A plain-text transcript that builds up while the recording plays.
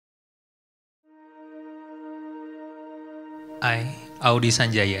I, Audy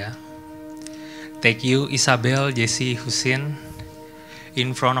Sanjaya, take you, Isabel, Jesse, Husin,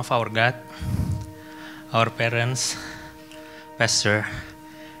 in front of our God, our parents, pastor,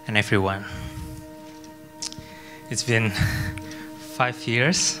 and everyone. It's been 5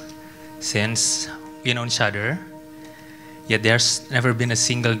 years since we know each other, yet there's never been a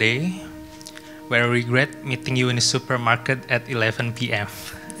single day where I regret meeting you in the supermarket at 11 p.m.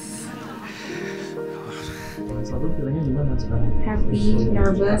 Happy,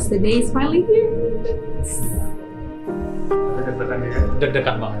 nervous, the day is finally here.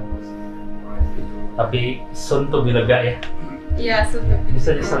 Deg-degan banget. Tapi soon to be lega ya. Iya, sudah.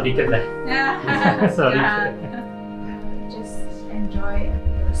 Bisa nyesel dikit lah. Sorry. Just enjoy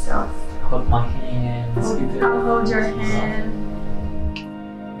yourself. Hold my hands. I'll hold your hand.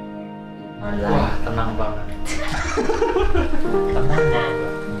 Wah, tenang banget. Tenang banget.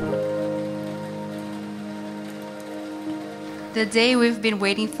 The day we've been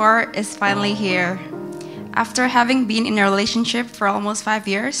waiting for is finally here. After having been in a relationship for almost 5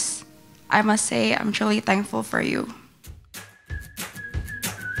 years, I must say I'm truly thankful for you.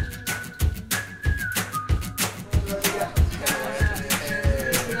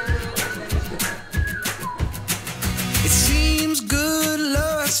 It seems good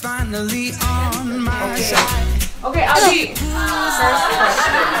luck's finally on my side. Okay, Audy. First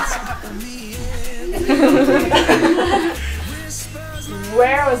question.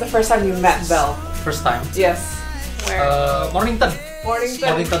 Where was the first time you met Belle? First time. Yes. Where? Mornington.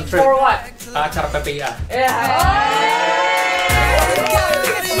 Mornington. trip. For what? Acara PPIA. Yeah.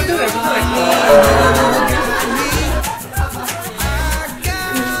 Betul ya.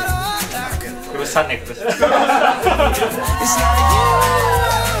 Terusan ya terus.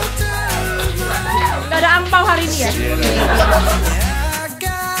 Gak ada angpau hari ini ya?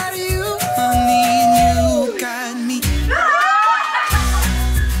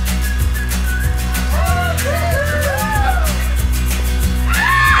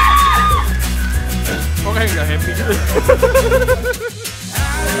 Kok kayak gak happy gitu?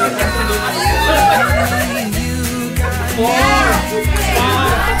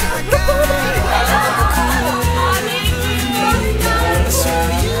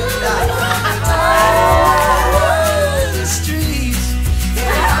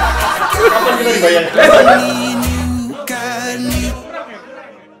 Kapan kita dibayar?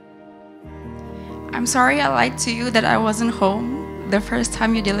 I'm sorry I lied to you that I wasn't home the first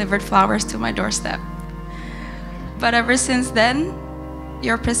time you delivered flowers to my doorstep. But ever since then,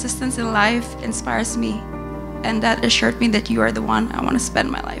 your persistence in life inspires me, and that assured me that you are the one I want to spend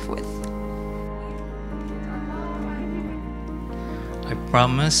my life with. I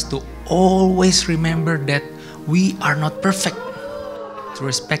promise to always remember that we are not perfect. To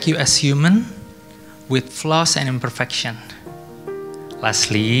respect you as human, with flaws and imperfection.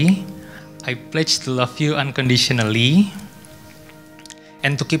 Lastly, I pledge to love you unconditionally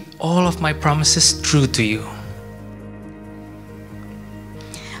and to keep all of my promises true to you.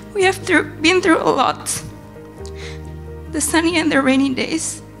 We have been through a lot. The sunny and the rainy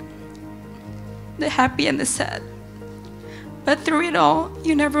days, the happy and the sad. But through it all,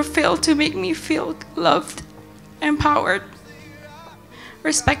 you never failed to make me feel loved, empowered,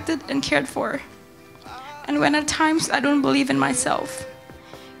 respected and cared for. And when at times I don't believe in myself,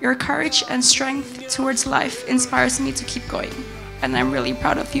 your courage and strength towards life inspires me to keep going. And I'm really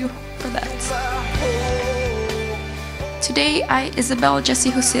proud of you for that. Today, I, Isabel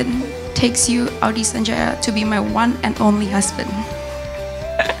Jesse Husin, takes you, Audy Sanjaya, to be my one and only husband.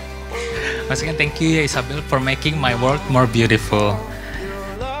 Once again, thank you, Isabel, for making my world more beautiful.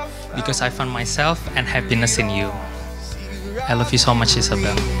 Because I found myself and happiness in you. I love you so much,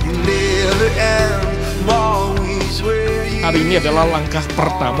 Isabel. Hari ini adalah langkah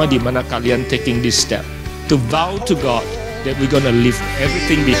pertama di mana kalian taking this step to vow to God that we're gonna leave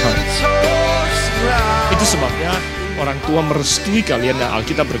everything behind. Itu sebabnya orang tua merestui kalian dan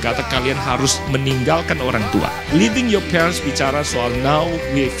Alkitab berkata kalian harus meninggalkan orang tua. Leaving your parents bicara soal now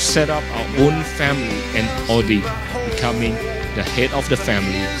we've set up our own family and Audy becoming the head of the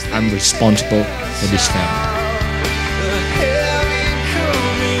family. I'm responsible for this family.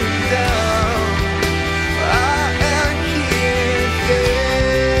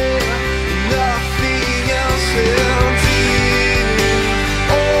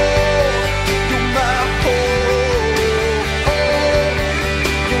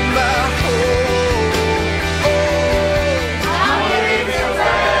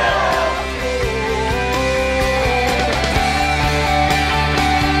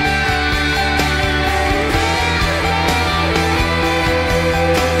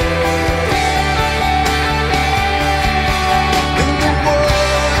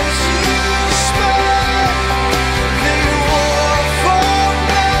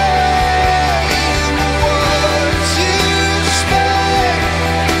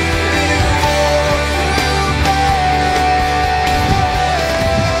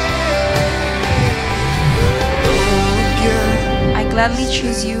 gladly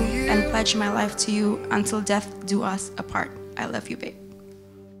choose you and pledge my life to you until death do us apart. I love you, babe.